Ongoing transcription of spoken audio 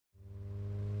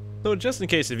So just in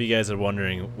case if you guys are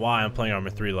wondering why I'm playing Arma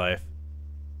 3 Life,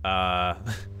 uh,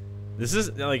 this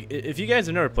is, like, if you guys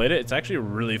have never played it, it's actually a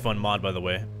really fun mod, by the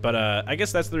way. But, I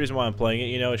guess that's the reason why I'm playing it,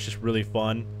 you know, it's just really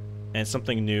fun, and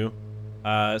something new.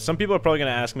 Some people are probably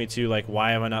gonna ask me too, like,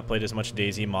 why have I not played as much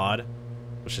DayZ mod?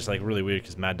 Which is, like, really weird,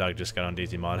 because Mad Dog just got on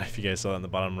DayZ mod, if you guys saw that in the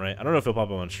bottom right. I don't know if it'll pop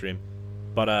up on stream.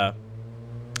 But,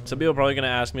 some people are probably gonna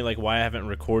ask me, like, why I haven't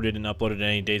recorded and uploaded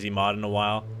any DayZ mod in a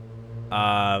while.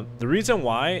 The reason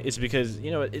why is because,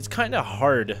 you know, it's kind of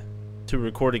hard to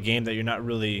record a game that you're not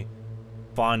really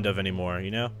fond of anymore,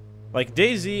 you know? Like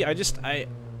DayZ,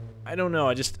 I don't know,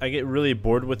 I get really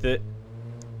bored with it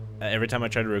every time I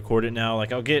try to record it now.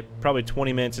 Like, I'll get probably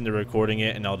 20 minutes into recording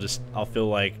it and I'll feel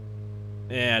like,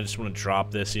 I just want to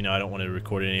drop this, you know, I don't want to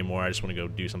record it anymore, I just want to go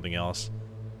do something else.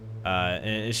 And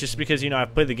it's just because, you know,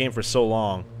 I've played the game for so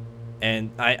long,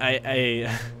 and I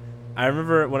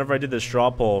remember whenever I did the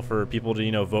straw poll for people to,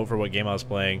 you know, vote for what game I was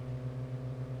playing,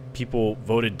 people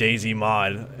voted DayZ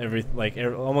mod.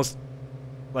 Almost,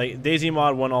 like, DayZ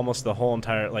mod won almost the whole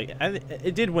entire, like,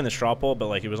 it did win the straw poll, but,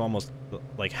 like, it was almost,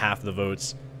 like, half the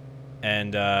votes.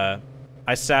 And,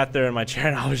 I sat there in my chair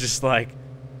and I was just like,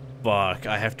 fuck,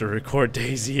 I have to record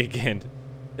DayZ again.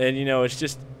 And, you know, it's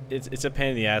just, it's a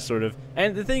pain in the ass, sort of.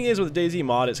 And the thing is, with DayZ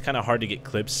mod, it's kind of hard to get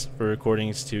clips for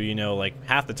recordings, too, you know, like,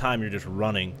 half the time you're just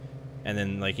running. And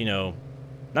then, like, you know,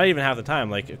 not even half the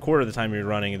time, like a quarter of the time you're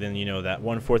running, and then, you know, that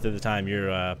 1/4 of the time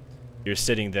you're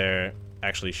sitting there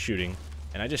actually shooting.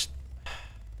 And I just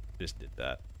did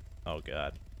that. Oh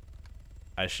god,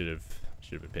 I should have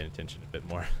been paying attention a bit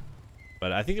more.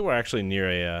 But I think we're actually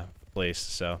near a place,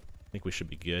 so I think we should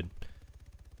be good.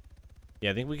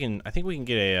 Yeah, I think we can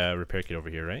get a repair kit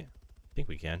over here, right? I think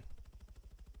we can.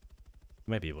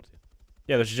 We might be able to.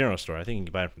 Yeah, there's a general store. I think you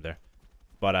can buy it from there.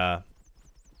 But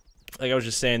like I was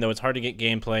just saying, though, it's hard to get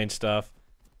gameplay and stuff.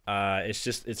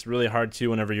 It's really hard too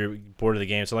whenever you're bored of the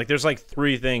game. So, like, there's like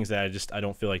 3 things that I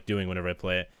don't feel like doing whenever I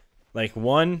play it. Like,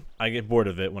 1, I get bored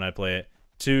of it when I play it.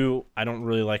 2, I don't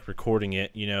really like recording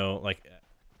it, you know, like,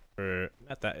 or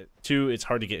not that. 2, it's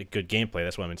hard to get good gameplay.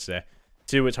 That's what I meant to say.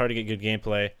 2, it's hard to get good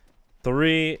gameplay.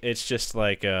 3, it's just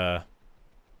like it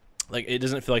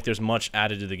doesn't feel like there's much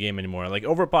added to the game anymore. Like,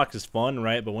 Overclock is fun,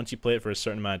 right? But once you play it for a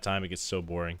certain amount of time, it gets so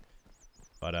boring.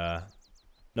 But,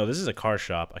 no, this is a car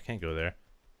shop. I can't go there.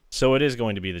 So it is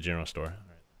going to be the general store. Right.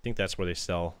 I think that's where they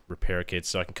sell repair kits,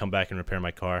 so I can come back and repair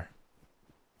my car.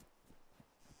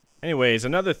 Anyways,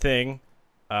 another thing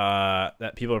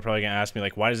that people are probably going to ask me,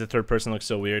 like, why does the third person look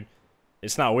so weird?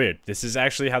 It's not weird. This is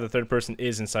actually how the third person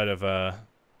is inside of,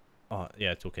 oh,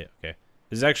 yeah, it's okay, okay.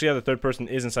 This is actually how the third person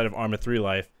is inside of Arma 3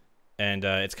 Life. And,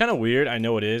 it's kind of weird. I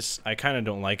know it is. I kind of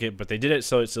don't like it, but they did it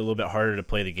so it's a little bit harder to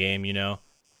play the game, you know?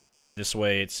 This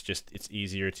way, it's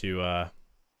easier to,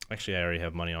 actually, I already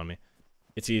have money on me.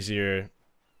 It's easier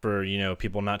for, you know,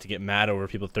 people not to get mad over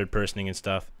people third-personing and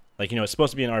stuff. Like, you know, it's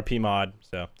supposed to be an RP mod,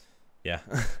 so, yeah.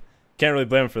 Can't really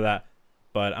blame him for that.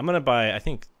 But I'm gonna buy, I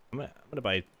think, I'm gonna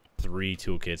buy 3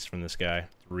 toolkits from this guy.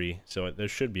 3. So, there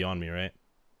should be on me, right?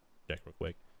 Check real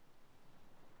quick.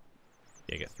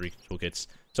 Yeah, I got 3 toolkits.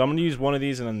 So, I'm gonna use one of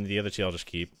these, and then the other 2 I'll just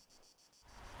keep.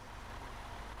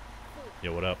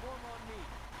 Yo, what up?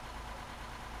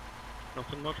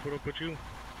 Nothing much, what up with you?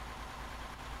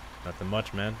 Nothing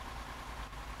much, man.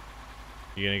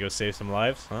 You gonna go save some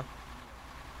lives, huh?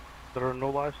 There are no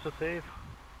lives to save.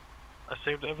 I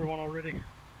saved everyone already.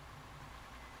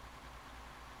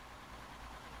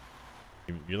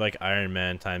 You're like Iron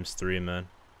Man times 3, man.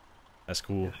 That's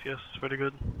cool. Yes, yes, it's pretty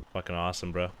good. Fucking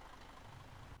awesome, bro.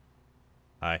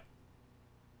 Hi.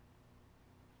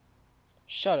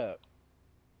 Shut up.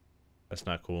 That's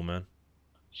not cool, man.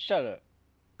 Shut up.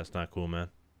 That's not cool, man.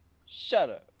 Shut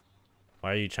up.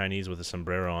 Why are you Chinese with a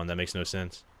sombrero on? That makes no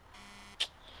sense.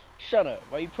 Shut up.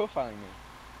 Why are you profiling me?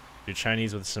 You're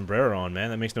Chinese with a sombrero on, man.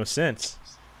 That makes no sense.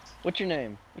 What's your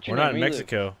name? What's your We're name? not in Where you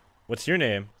Mexico. live? What's your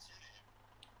name?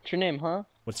 What's your name, huh?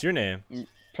 What's your name? I'm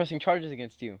pressing charges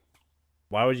against you.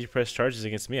 Why would you press charges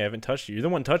against me? I haven't touched you. You're the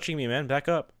one touching me, man. Back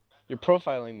up. You're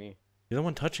profiling me. You're the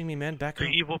one touching me, man. Back The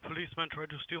up. evil policeman tried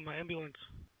to steal my ambulance.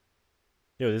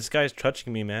 Yo, this guy's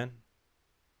touching me, man.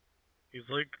 He's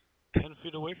like 10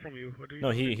 feet away from you. What do you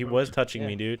No, think he about was it? touching Yeah.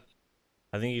 me, dude.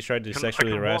 I think he tried to I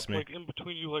sexually can harass walk, me. like, in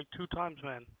between you like 2 times,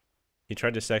 man. He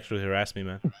tried to sexually harass me,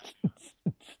 man.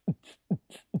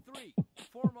 3,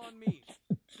 form on me.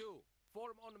 2,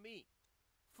 form on me.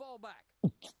 Fall back.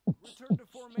 Return to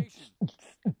formation.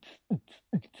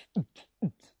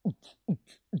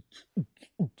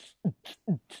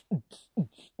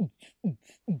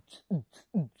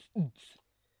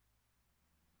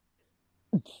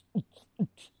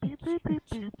 Beep, beep, beep,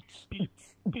 beep, beep,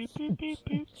 beep, beep beep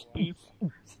beep beep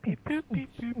beep beep beep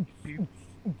beep beep beep.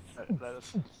 That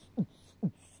is.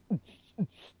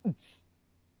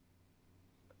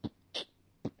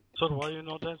 So why are you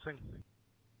not dancing?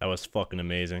 That was fucking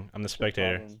amazing. I'm the What's the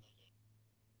spectator. problem?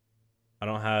 I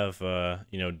don't have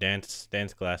you know, dance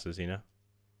classes, you know.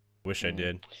 Wish I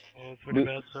did. Oh, it's pretty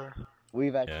bad, sir.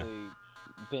 We've actually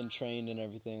been trained and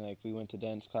everything. Like we went to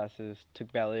dance classes,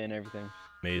 took ballet and everything.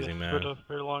 Amazing, Yes, man. for a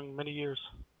very long, many years.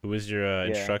 Who was your Yeah.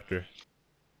 instructor?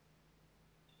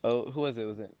 Oh, who was it?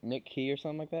 Was it Nick Key or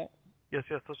something like that? Yes,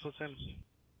 that's what's him.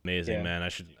 Amazing, Yeah. man. I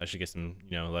should get some,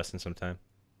 you know, lessons sometime.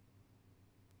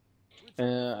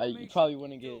 You probably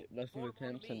wouldn't get lessons with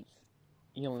him since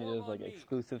he only does like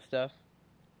exclusive stuff.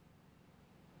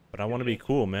 But I want to be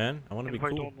cool, man. I want to be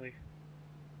Invite cool. only.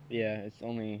 Yeah, it's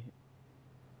only.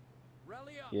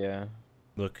 Rally up. Yeah.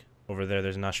 Look, over there,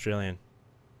 there's an Australian.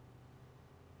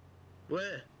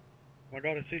 Where? Oh my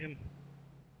god, I see him.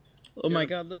 Oh my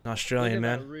God! Look. An Australian, look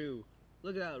at man. That Roo.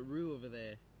 Look at that Roo over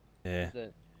there. Yeah. That's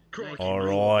a Crikey, nice All Roo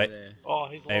right. over there. Oh,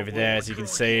 he's long Over there, way. as you can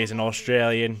see, is an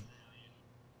Australian.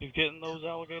 He's getting those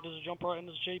alligators to jump right in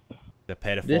his jeep. The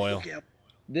pedophile. Look at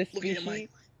This Look at species, Mike.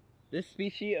 this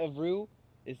species of Roo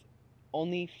is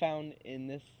only found in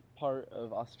this part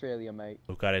of Australia, mate.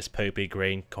 Look at his poopy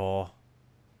green car.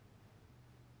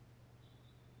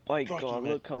 My Crikey, God,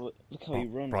 man. look how he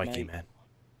runs, Crikey, mate. man.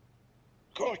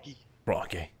 Crikey.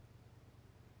 Crikey.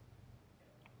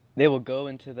 They will go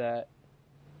into that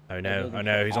Oh no, building oh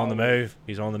no, for he's on the hours. move.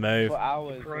 He's on the move. for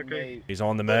hours. Crikey. And mate. He's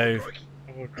on the move. Crikey.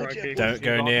 Oh, crikey. Don't He's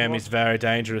go on near him, one. he's very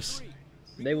dangerous.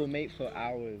 They will mate for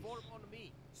hours. Form on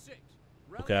me. 6.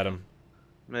 Look at him.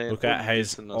 Man, Look at all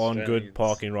his these on Australians. good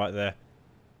parking right there.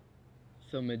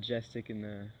 So majestic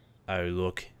in Oh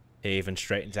look, he even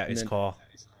straightens out And his then- car.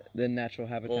 the natural Oh,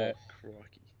 habitat.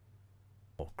 crikey.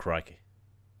 Oh crikey.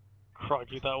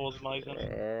 Crikey, that was amazing.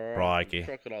 Crikey.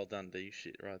 Crocodile Dundee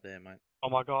shit right there, mate. Oh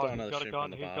my god, Throw he's another got a shrimp gun, on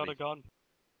the he's got barbie. a gun.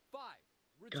 5.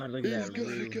 God, Return look to at He's that got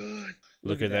a Roo. gun.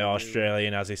 Look at the that Roo.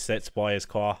 Australian as he sits by his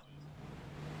car.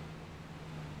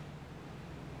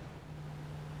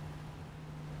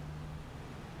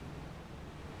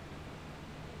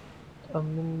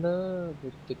 I'm in love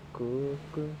with the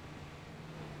coco.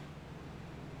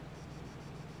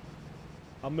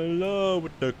 I'm in love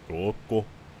with the coco.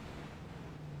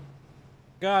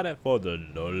 Got it for the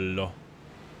lolo.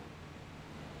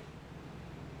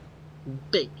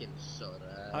 Baking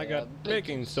soda. I got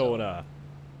baking soda.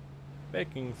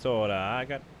 Baking soda. I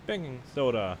got baking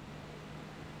soda.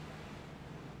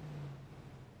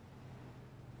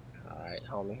 Alright,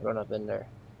 homie, run up in there.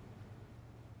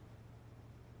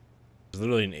 There's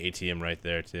literally an ATM right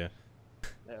there too. Yeah,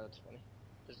 that's funny.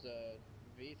 There's a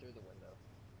V through the window.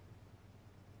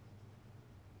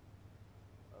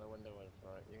 Oh, the window in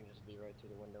front. You can just be right through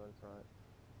the window in front.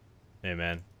 Hey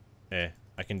man. Hey,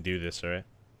 I can do this, alright?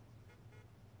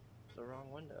 It's the wrong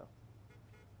window.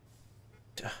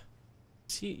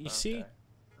 See, you see? Okay, you know.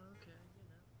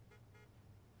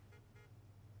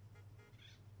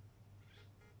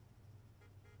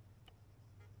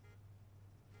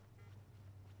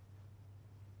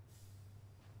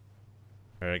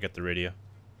 Alright, I got the radio.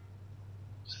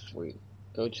 Sweet.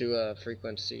 Go to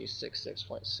frequency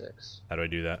 66.6. How do I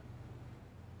do that?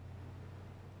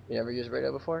 You never used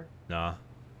radio before? Nah.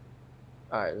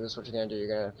 Alright, this is what you're gonna do. You're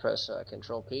gonna press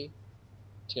Control P.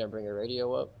 It's gonna bring your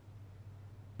radio up.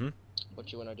 What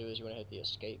you wanna do is you wanna hit the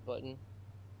escape button.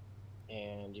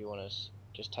 And you wanna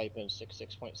just type in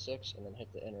 66.6 and then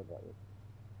hit the enter button.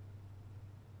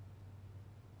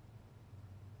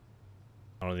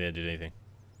 I don't think I did anything.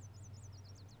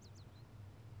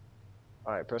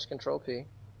 Alright, press Control P.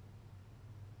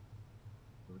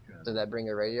 Did that bring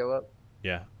your radio up?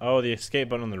 Yeah. Oh, the escape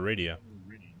button on the radio.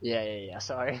 Yeah,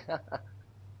 sorry.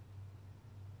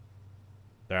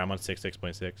 There, I'm on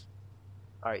 66.6.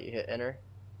 Alright, you hit enter.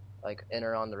 Like,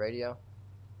 enter on the radio.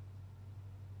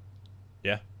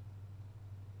 Yeah.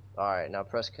 Alright, now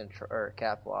press control or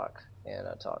cap lock and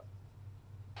talk.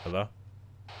 Hello?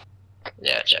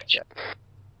 Yeah, check.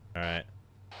 Alright.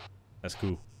 That's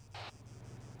cool.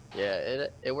 Yeah,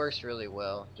 it works really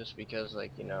well, just because,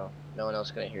 like, you know, no one else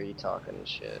gonna hear you talking and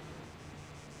shit.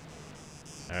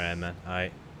 Alright, man.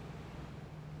 Alright.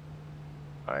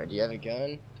 Alright, do you have a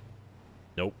gun?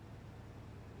 Nope.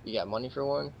 You got money for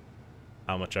one?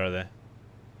 How much are they?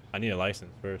 I need a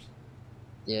license first.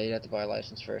 Yeah, you have to buy a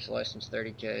license first. A license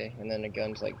 30k, and then a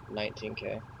gun's like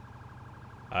 19k.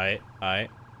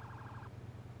 Alright.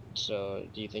 So,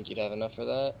 do you think you'd have enough for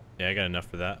that? Yeah, I got enough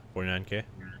for that. 49k.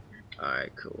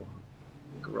 Alright, cool.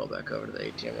 We can roll back over to the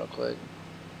ATM real quick.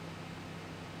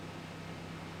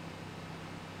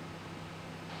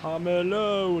 I'm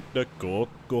alone with the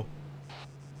coco.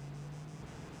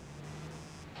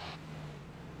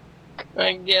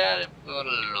 I got it for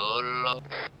Lolo.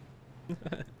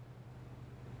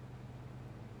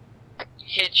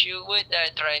 Hit you with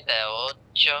that 38.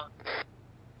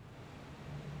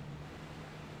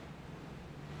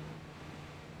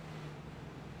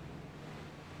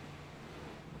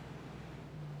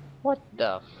 What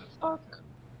the fuck?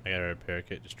 I got a repair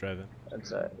kit. Just drive in.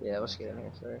 That's yeah, let's get in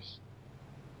here first.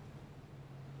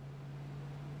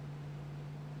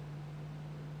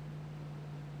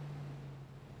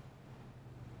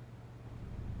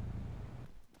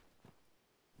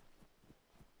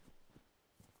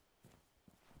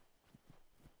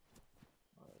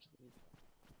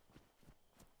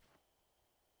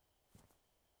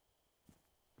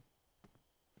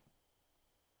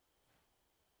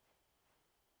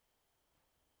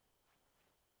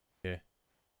 Okay.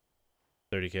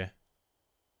 30K.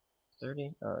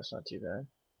 30? Oh, that's not too bad.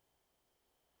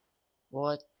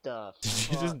 What the Did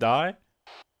fuck? you just die?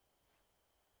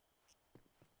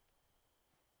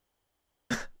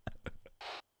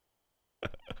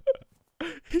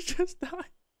 He just died.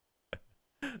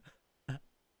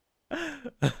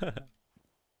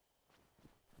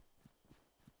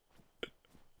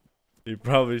 You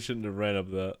probably shouldn't have ran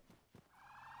up that.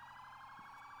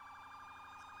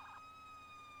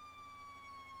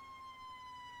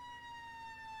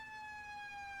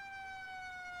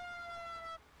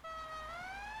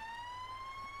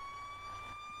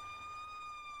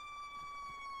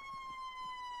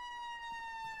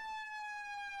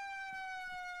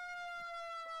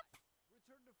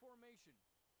 Return to formation.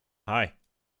 Hi.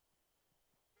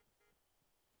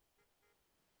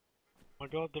 Oh my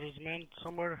god, there's a man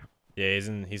somewhere. Yeah, he's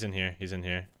in here. He's in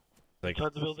here. Like,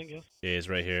 Inside the building, yes? yeah, he's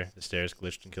right here. The stairs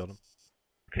glitched and killed him.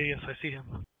 Okay, yes, I see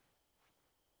him.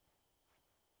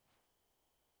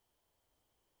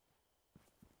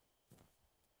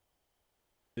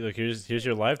 See, look, here's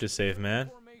your life to save, man.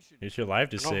 Formation. Here's your life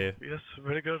to No, save. yes,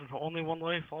 very good. Only one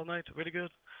life all night, very good.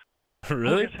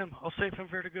 Really? I'll get him. I'll save him,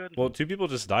 very good. Well, 2 people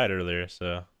just died earlier,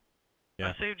 so yeah.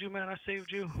 I saved you, man, I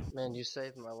saved you. Man, you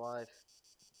saved my life.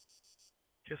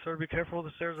 Okay, sir, be careful, the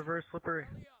stairs are very slippery.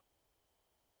 Hurry up.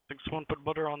 I think someone put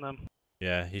butter on them.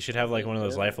 Yeah, he should have like one of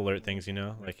those life alert things, you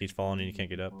know, like he's falling and you can't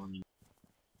get up.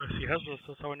 Yes, he has this,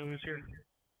 that's how I knew he was here.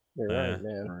 You're right,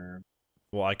 man.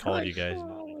 Well, I called you guys.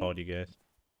 I called you guys.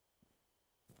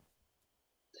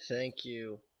 Thank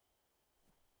you.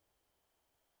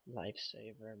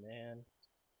 Lifesaver, man.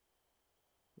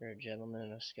 You're a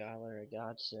gentleman, a scholar, a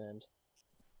godsend.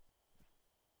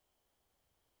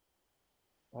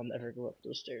 I'll never go up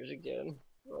those stairs again.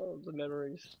 Oh, the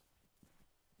memories.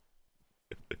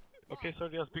 Okay, sir,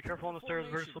 yes, be careful on the stairs,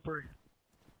 very slippery.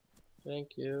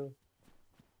 Thank you.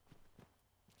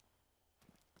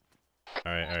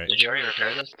 Alright, alright. Did you already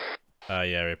repair this? Yeah,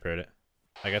 I repaired it.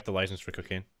 I got the license for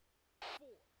cocaine.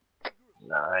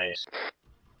 Nice.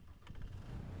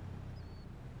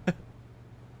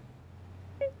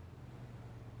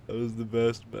 That was the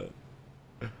best, man.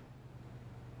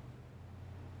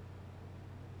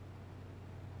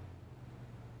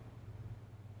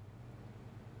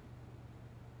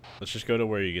 Let's just go to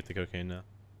where you get the cocaine now.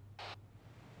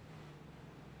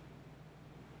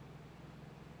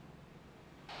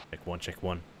 Check one, check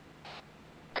one.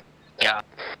 Yeah.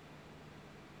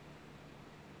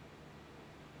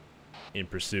 In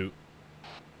pursuit.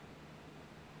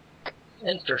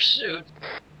 In pursuit.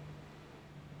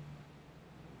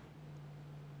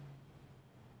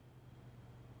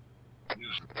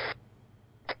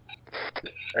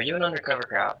 Are you an undercover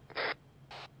cop?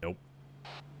 Nope.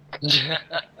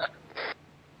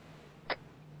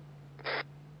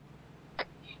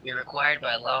 You're required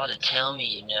by law to tell me,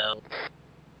 you know.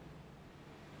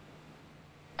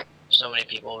 So many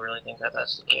people really think that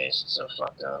that's the case. It's so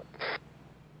fucked up.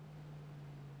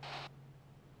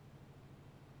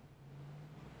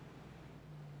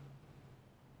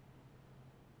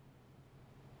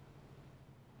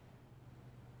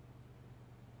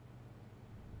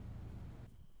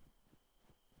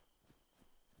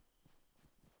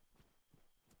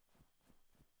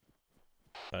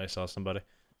 I saw somebody.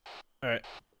 Alright.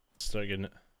 Start getting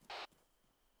it.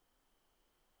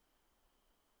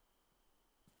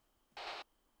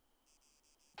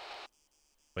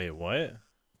 Wait, what?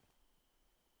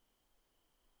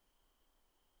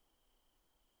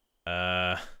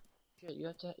 Shit,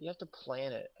 you have to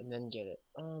plan it and then get it.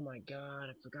 Oh my god,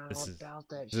 I forgot all about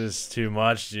that shit. This is too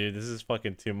much, dude. This is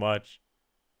fucking too much.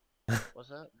 What's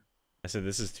that? I said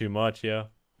this is too much, yo.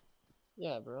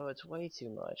 Yeah, bro, it's way too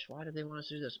much. Why did they want us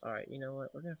to do this? Alright, you know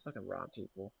what? We're gonna fucking rob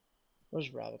people. We'll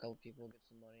just rob a couple people, get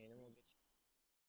some money, and